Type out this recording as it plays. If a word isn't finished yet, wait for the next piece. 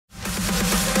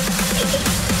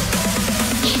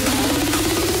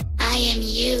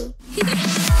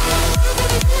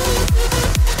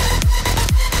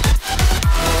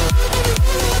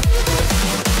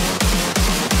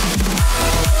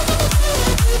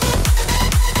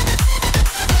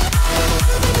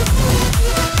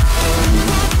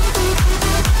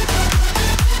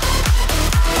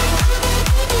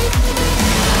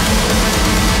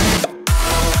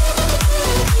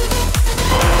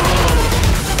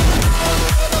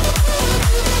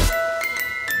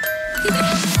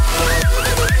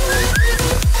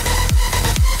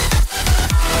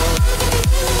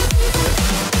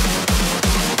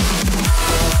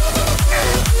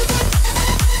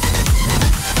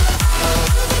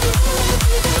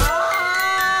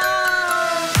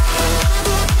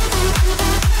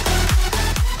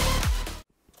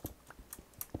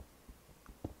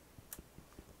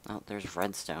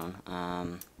redstone.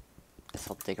 Guess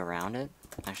I'll dig around it.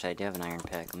 Actually, I do have an iron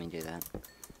pick. Let me do that.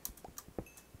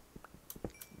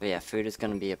 But yeah, food is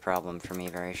going to be a problem for me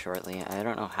very shortly. I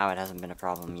don't know how it hasn't been a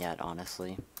problem yet,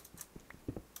 honestly.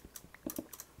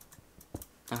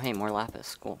 Oh, hey, more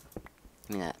lapis. Cool.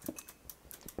 Give me that.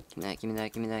 Give me that, give me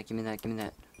that, give me that, give me that, give me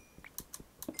that.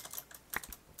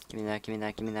 Give me that, give me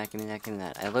that, give me that, give me that, give me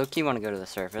that. I low-key want to go to the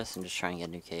surface and just try and get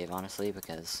a new cave, honestly,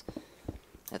 because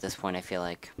at this point I feel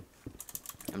like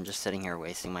I'm just sitting here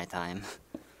wasting my time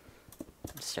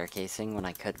staircasing when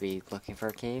I could be looking for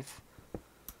a cave.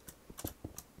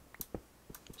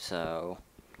 So,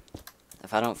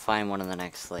 if I don't find one in the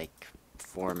next, like,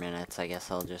 4 minutes, I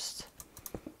guess I'll just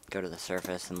go to the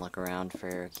surface and look around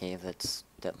for a cave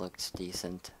that looks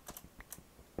decent.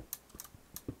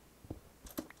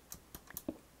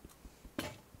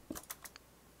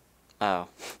 Oh.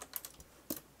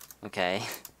 Okay.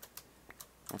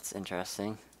 That's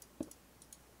interesting.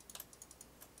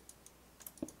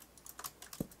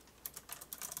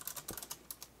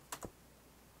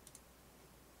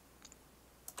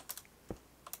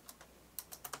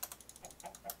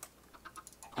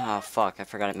 Oh, fuck. I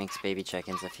forgot it makes baby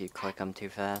chickens if you click them too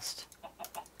fast.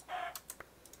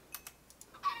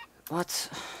 What?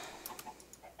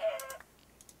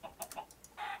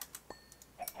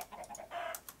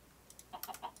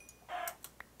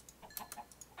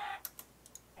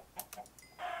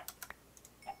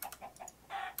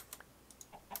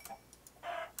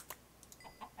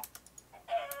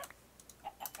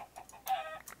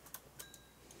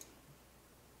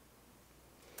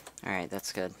 Alright,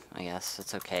 that's good, I guess.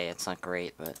 It's okay, it's not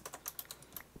great, but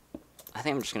I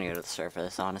think I'm just gonna go to the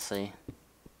surface, honestly.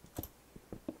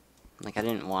 Like, I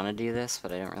didn't want to do this,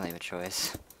 but I don't really have a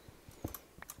choice.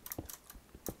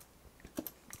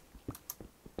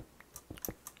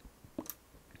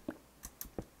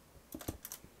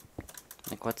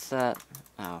 Like, what's that?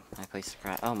 Oh, I placed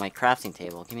oh, my crafting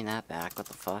table. Give me that back, what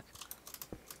the fuck?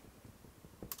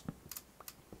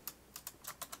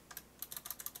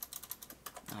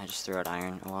 I just threw out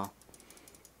iron, oh well.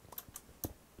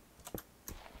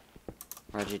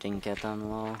 Reggie didn't get them,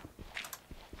 lol.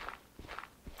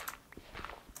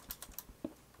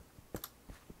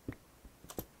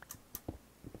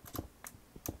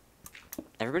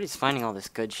 Everybody's finding all this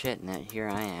good shit, and then here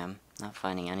I am, not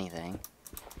finding anything.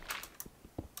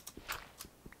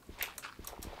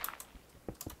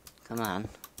 Come on.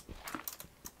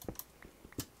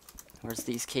 Where's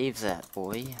these caves at,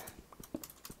 boy?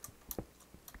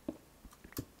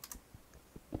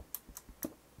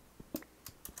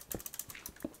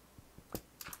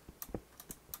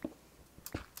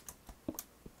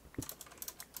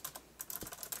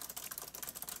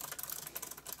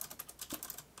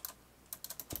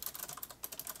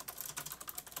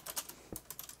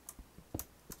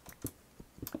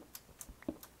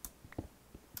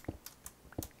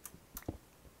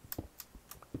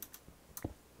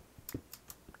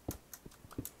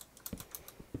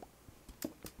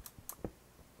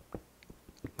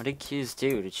 What did Q's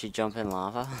do? Did she jump in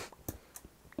lava?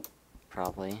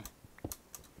 Probably.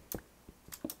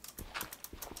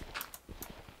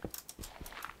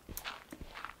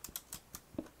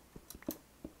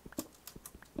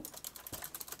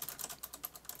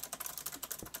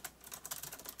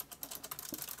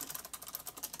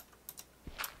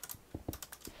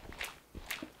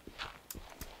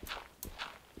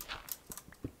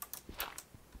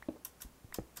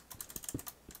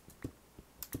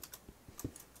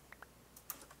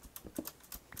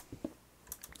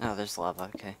 Oh, there's lava,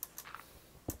 okay.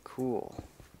 Cool.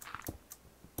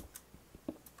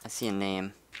 I see a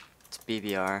name. It's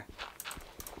BBR.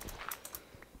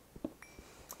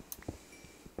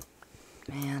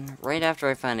 Man, right after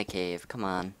I find a cave, come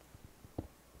on.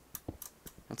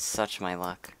 That's such my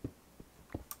luck.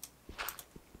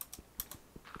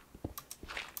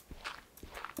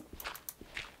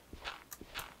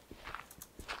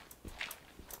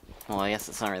 Well, I guess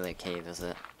it's not really a cave, is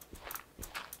it?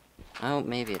 Oh,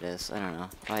 maybe it is. I don't know.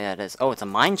 Oh, yeah, it is. Oh, it's a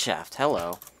mine shaft.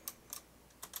 Hello.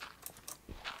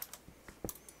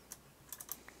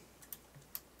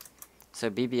 So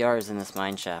BBR is in this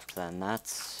mine shaft, then.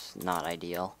 That's not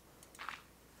ideal.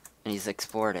 And he's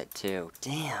explored it, too.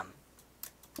 Damn.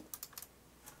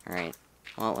 Alright.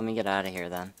 Well, let me get out of here,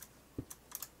 then.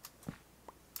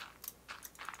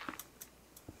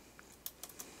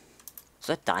 Is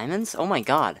that diamonds? Oh my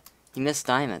god. He missed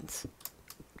diamonds.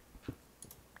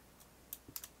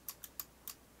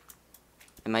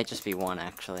 It might just be one,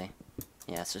 actually.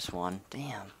 Yeah, it's just one.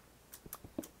 Damn.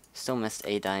 Still missed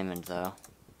a diamond, though.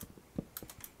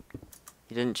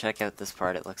 He didn't check out this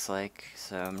part, it looks like,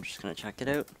 so I'm just gonna check it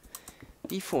out.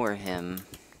 before him.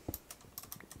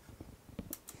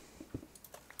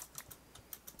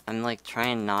 I'm like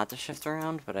trying not to shift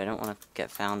around, but I don't want to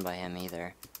get found by him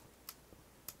either.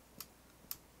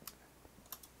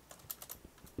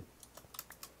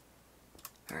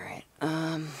 Alright,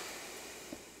 I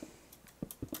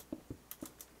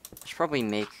should probably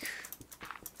make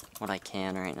what I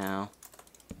can right now,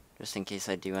 just in case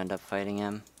I do end up fighting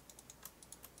him.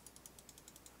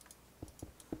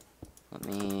 Let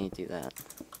me do that.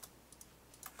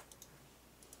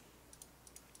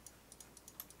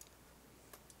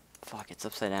 Fuck, it's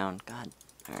upside down. God.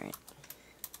 Alright.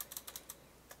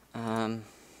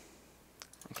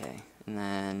 Okay, and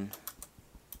then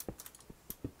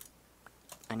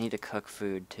I need to cook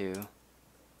food too.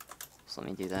 So let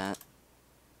me do that.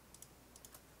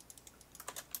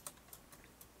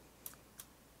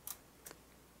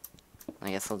 I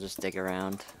guess I'll just dig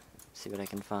around, see what I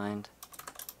can find.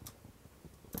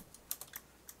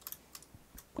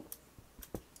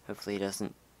 Hopefully he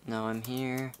doesn't know I'm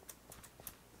here,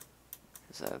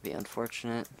 because that would be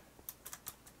unfortunate.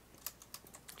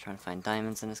 Trying to find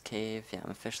diamonds in his cave. Yeah, I'm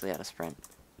officially out of sprint.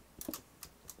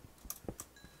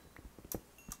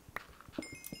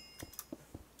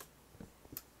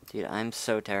 Dude, I'm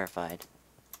so terrified.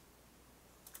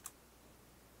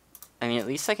 I mean, at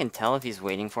least I can tell if he's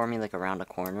waiting for me, like, around a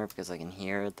corner, because I can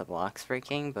hear the blocks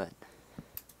breaking, but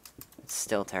it's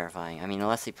still terrifying. I mean,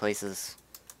 unless he places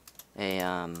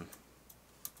a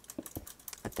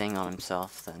thing on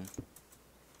himself, then...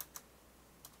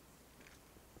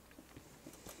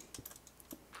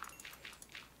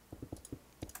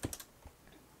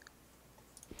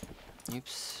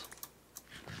 Oops.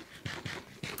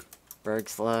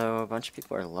 Berg's low. A bunch of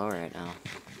people are low right now.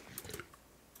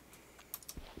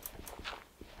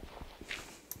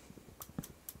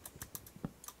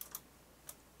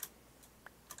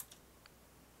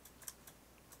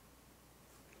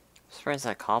 I'm surprised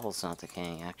that cobble's not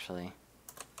decaying, actually.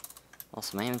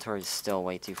 Also, my inventory is still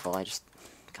way too full. God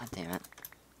damn it.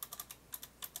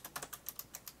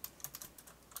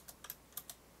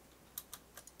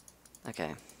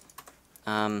 Okay.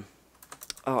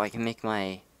 Oh, I can make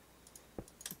my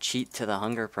cheat to the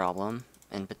hunger problem,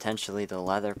 and potentially the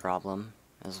leather problem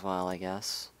as well, I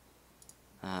guess.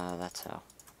 That's how.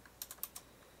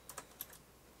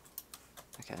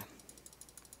 Okay.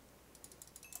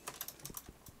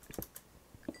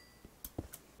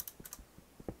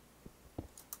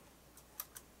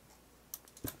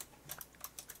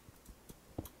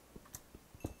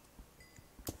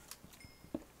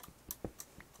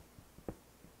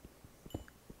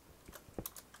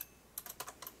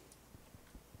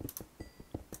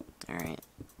 Alright.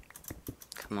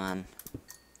 Come on.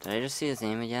 Did I just see his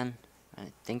name again?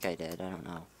 I think I did, I don't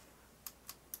know.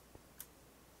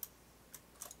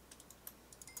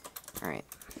 Alright.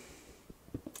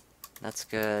 That's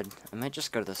good. I might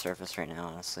just go to the surface right now,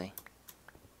 honestly.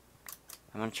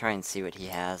 I want to try and see what he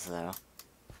has, though.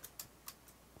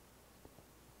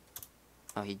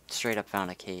 Oh, he straight up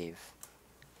found a cave.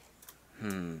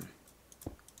 Oh,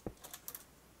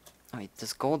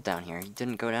 there's gold down here. He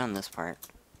didn't go down this part.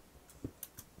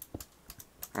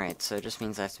 Alright, so it just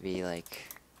means I have to be,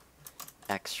 like,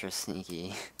 extra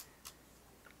sneaky.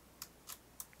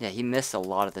 Yeah, he missed a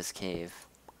lot of this cave.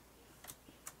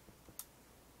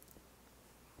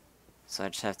 So I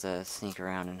just have to sneak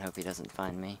around and hope he doesn't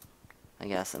find me. I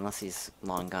guess, unless he's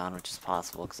long gone, which is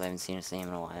possible, because I haven't seen his name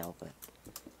in a while, but...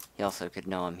 He also could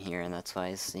know I'm here, and that's why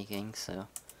he's sneaking, so...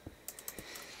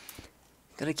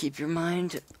 Gotta keep your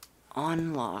mind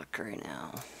on lock right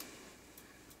now.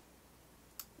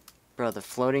 Bro, the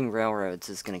floating railroads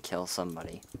is gonna kill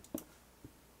somebody.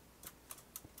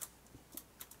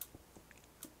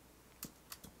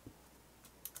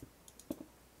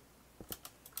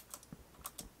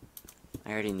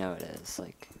 I already know it is,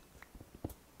 like...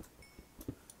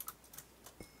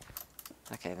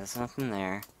 Okay, there's nothing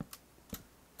there.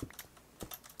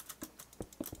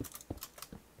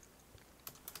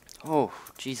 Oh,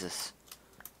 Jesus.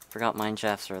 Forgot mine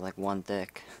shafts are like one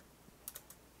thick.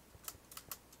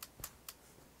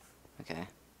 Okay.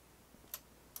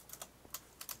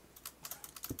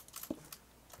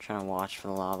 Trying to watch for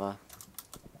the lava.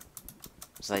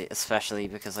 Especially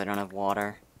because I don't have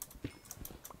water.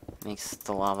 Makes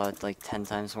the lava like 10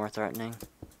 times more threatening.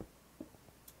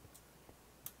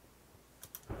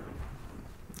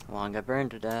 Long got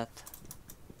burned to death.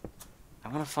 I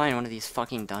want to find one of these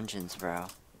fucking dungeons, bro.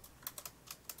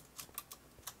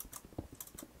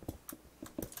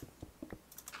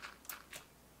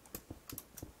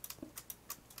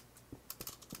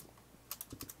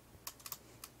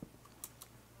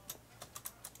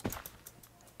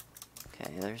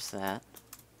 Okay, there's that.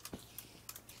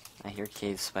 hear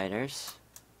cave spiders.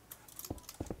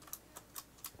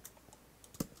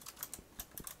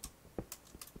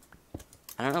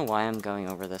 I don't know why I'm going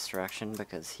over this direction,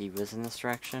 because he was in this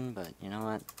direction, but you know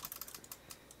what?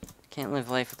 Can't live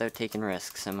life without taking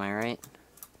risks, am I right?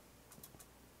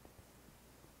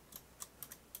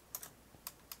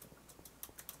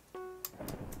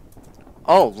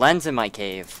 Oh, Len's in my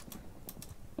cave.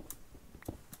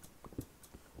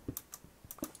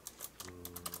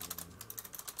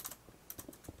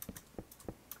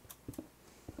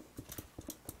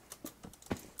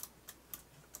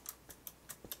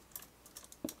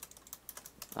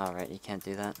 Alright, you can't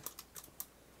do that.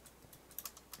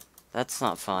 That's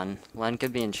not fun. Len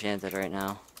could be enchanted right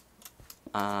now.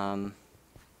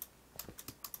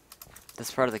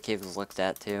 This part of the cave is looked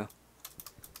at too.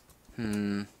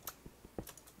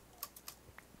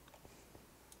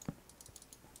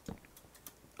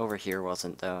 Over here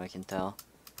wasn't though, I can tell.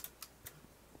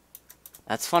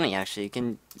 That's funny actually, you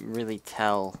can really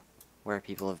tell where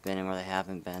people have been and where they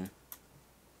haven't been.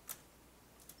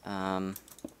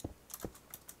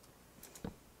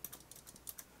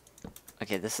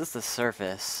 Okay, this is the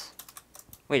surface.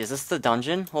 Wait, is this the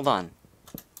dungeon? Hold on.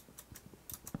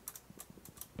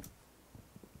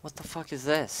 What the fuck is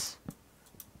this?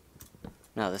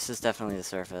 No, this is definitely the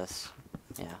surface.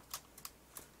 Yeah.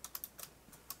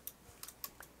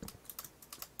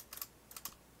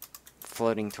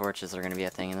 Floating torches are gonna be a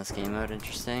thing in this game mode.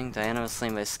 Interesting. Diana was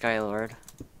slain by Skylord.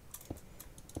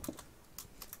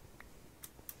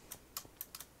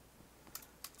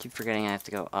 Keep forgetting I have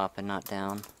to go up and not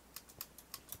down.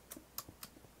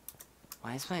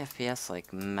 Why is my FPS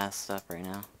like messed up right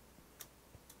now?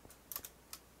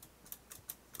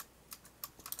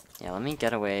 Yeah, let me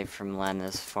get away from Len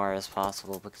as far as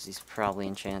possible because he's probably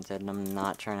enchanted and I'm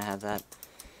not trying to have that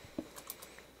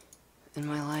in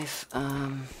my life.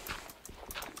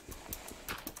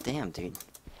 Damn, dude.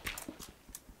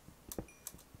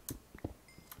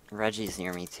 Reggie's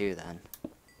near me too then.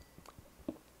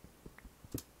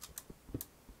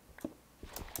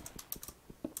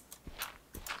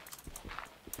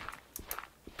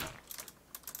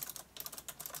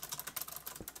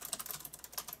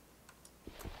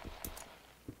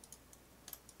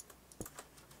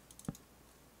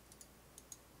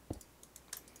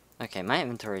 Okay, my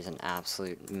inventory is an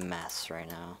absolute mess right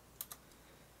now.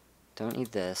 Don't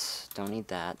need this, don't need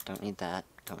that, don't need that,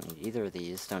 don't need either of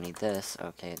these, don't need this.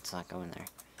 Okay, it's not going there.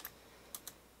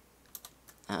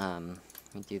 Let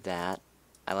me do that.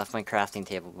 I left my crafting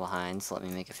table behind, so let me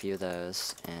make a few of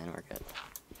those, and we're good.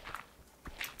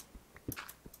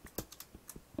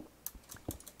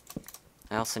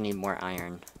 I also need more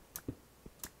iron.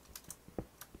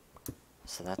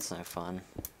 So that's no fun.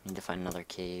 Need to find another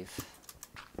cave.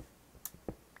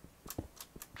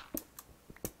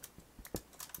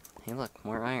 Hey look,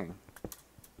 more iron.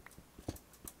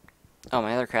 Oh,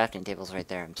 my other crafting table's right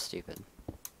there, I'm stupid.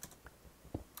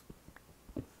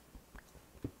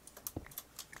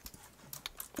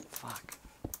 Fuck.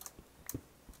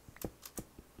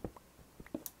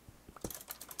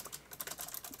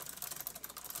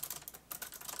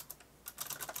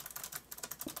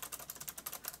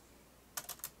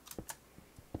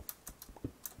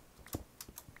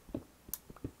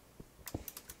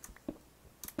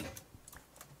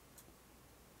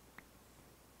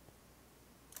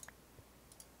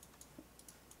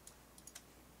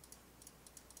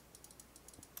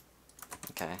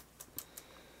 Okay.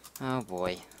 Oh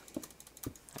boy.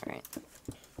 Alright.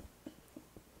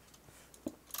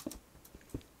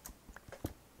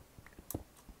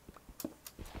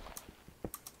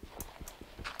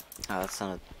 Oh, that's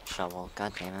not a shovel.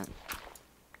 God damn it.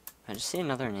 I just see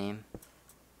another name.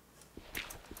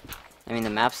 I mean, the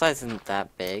map size isn't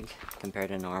that big compared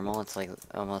to normal. It's like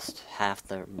almost half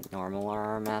the normal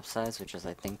RR map size, which is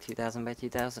I think 2000 by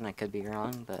 2000. I could be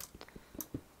wrong, but...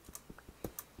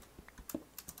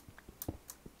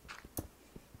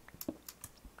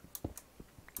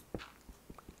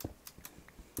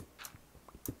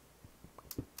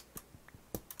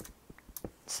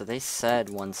 So they said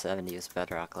 170 is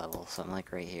bedrock level, so I'm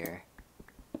like right here.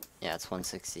 Yeah, it's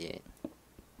 168.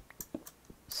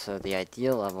 So the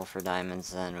ideal level for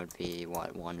diamonds then would be,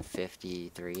 what,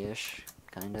 153-ish,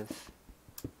 kind of?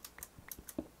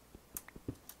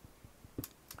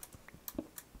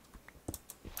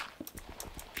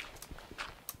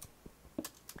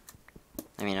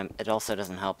 I mean, it also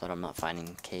doesn't help that I'm not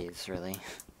finding caves, really.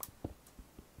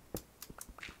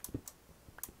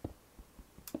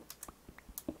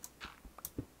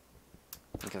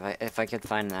 Like if I could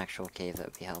find an actual cave, that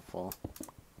would be helpful.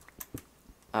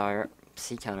 Our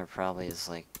sea counter probably is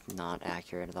like not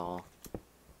accurate at all.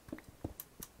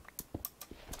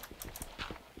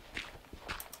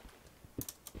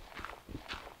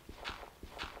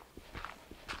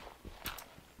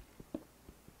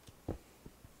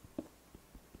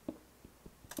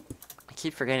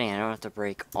 keep forgetting I don't have to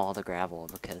break all the gravel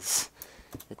because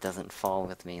it doesn't fall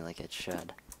with me like it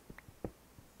should.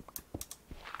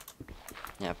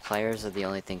 Yeah, players are the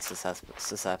only thing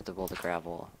susceptible to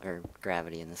gravel, or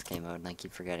gravity in this game mode, and I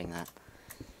keep forgetting that.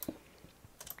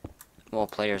 Well,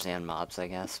 players and mobs, I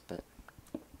guess, but...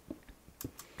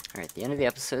 Alright, the end of the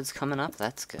episode's coming up,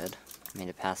 that's good. Made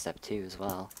it past step 2 as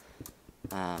well.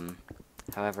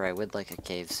 However, I would like a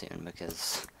cave soon,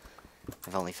 because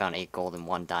I've only found 8 gold and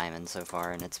 1 diamond so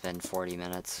far, and it's been 40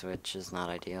 minutes, which is not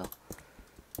ideal.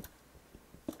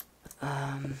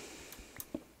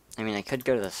 I mean, I could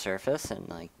go to the surface and,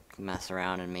 like, mess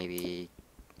around and maybe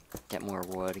get more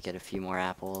wood, get a few more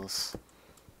apples.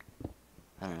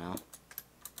 I don't know.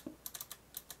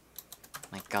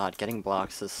 My god, getting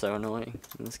blocks is so annoying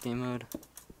in this game mode.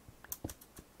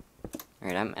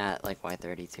 Alright, I'm at, like,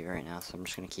 Y32 right now, so I'm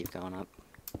just gonna keep going up.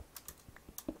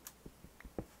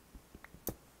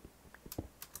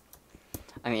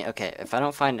 I mean, okay, if I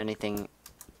don't find anything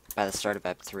by the start of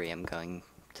Ep 3, I'm going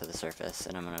to the surface,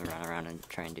 and I'm gonna run around and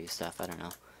try and do stuff, I don't know.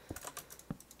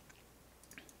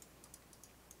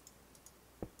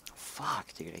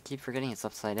 Fuck, dude, I keep forgetting it's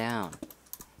upside down.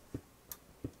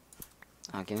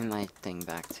 Oh, give me my thing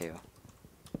back, too.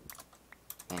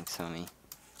 Thanks, homie.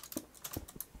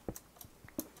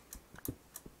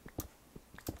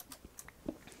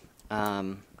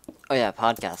 Oh yeah,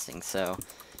 podcasting, so...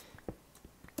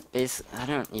 I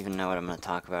don't even know what I'm going to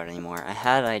talk about anymore. I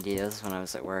had ideas when I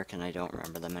was at work, and I don't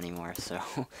remember them anymore, so...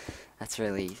 that's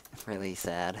really, really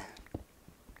sad.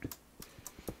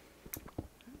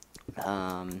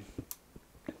 I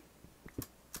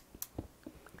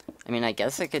mean, I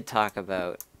guess I could talk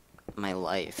about my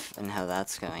life and how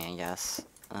that's going, I guess.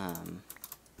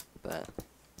 But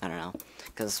I don't know,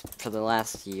 because for the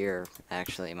last year,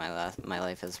 actually, my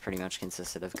life has pretty much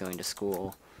consisted of going to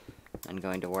school and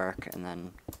going to work, and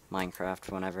then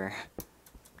Minecraft whenever.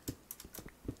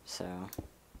 So,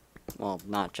 well,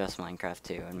 not just Minecraft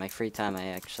too. In my free time, I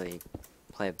actually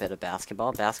play a bit of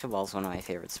basketball. Basketball is one of my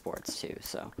favorite sports too.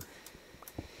 So,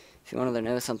 if you wanted to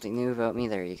know something new about me,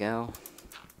 there you go.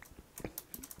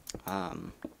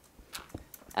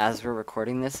 As we're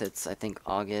recording this, it's, I think,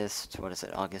 August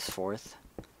 4th.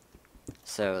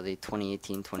 So the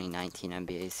 2018-2019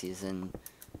 NBA season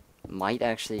might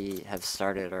actually have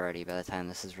started already by the time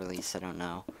this is released, I don't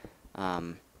know.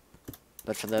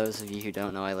 But for those of you who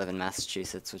don't know, I live in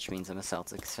Massachusetts, which means I'm a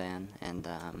Celtics fan, and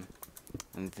I'm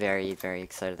very, very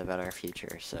excited about our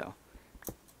future, so,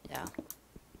 yeah.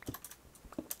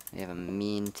 We have a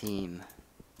mean team.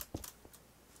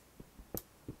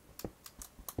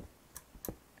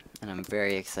 And I'm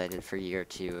very excited for year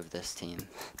 2 of this team,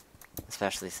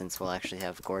 especially since we'll actually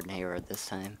have Gordon Hayward this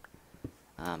time.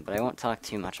 But I won't talk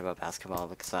too much about basketball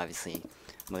because obviously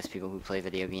most people who play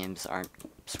video games aren't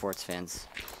sports fans.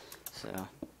 So,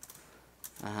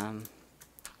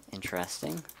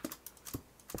 interesting.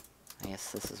 I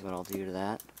guess this is what I'll do to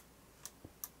that.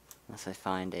 Unless I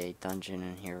find a dungeon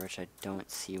in here, which I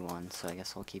don't see one, so I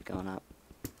guess I'll keep going up.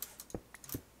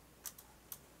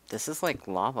 This is like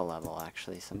lava level,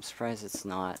 actually, so I'm surprised it's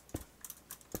not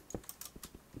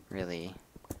really...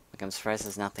 Like, I'm surprised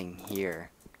there's nothing here.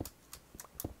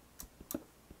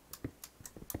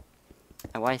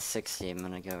 At Y60, I'm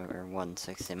gonna go, or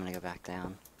 160, I'm gonna go back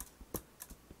down.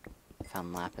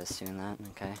 Found lapis doing that,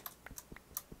 okay.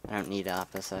 I don't need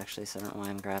lapis, actually, so I don't know why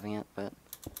I'm grabbing it, but...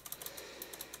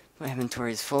 My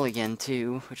inventory is full again,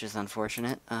 too, which is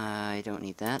unfortunate. I don't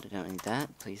need that, I don't need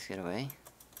that. Please get away.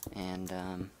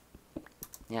 And,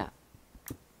 yeah.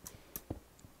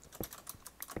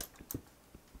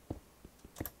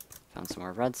 Found some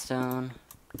more redstone.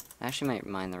 I actually might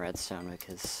mine the redstone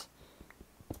because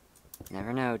you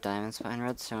never know, diamonds behind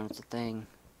redstone, it's a thing.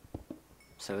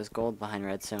 So is gold behind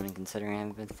redstone, and considering I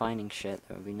haven't been finding shit,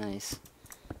 that would be nice.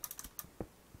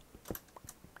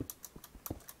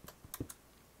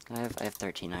 I have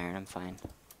 13 iron, I'm fine.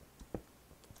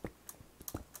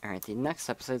 Alright, the next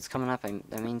episode's coming up.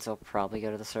 That means I'll probably go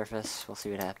to the surface. We'll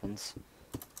see what happens.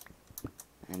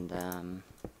 And,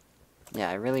 yeah,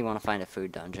 I really want to find a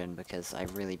food dungeon because I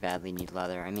really badly need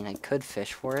leather. I mean, I could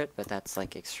fish for it, but that's,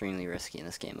 like, extremely risky in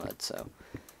this game mode, so...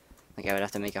 Like, I would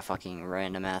have to make a fucking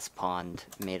random-ass pond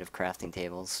made of crafting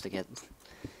tables to get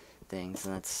things,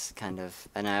 and that's kind of...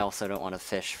 And I also don't want to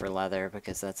fish for leather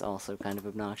because that's also kind of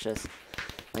obnoxious.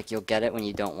 Like, you'll get it when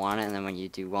you don't want it, and then when you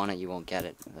do want it, you won't get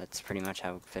it. That's pretty much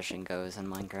how fishing goes in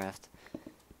Minecraft.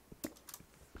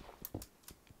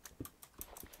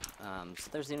 So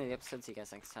there's the end of the episode. See you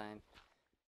guys next time.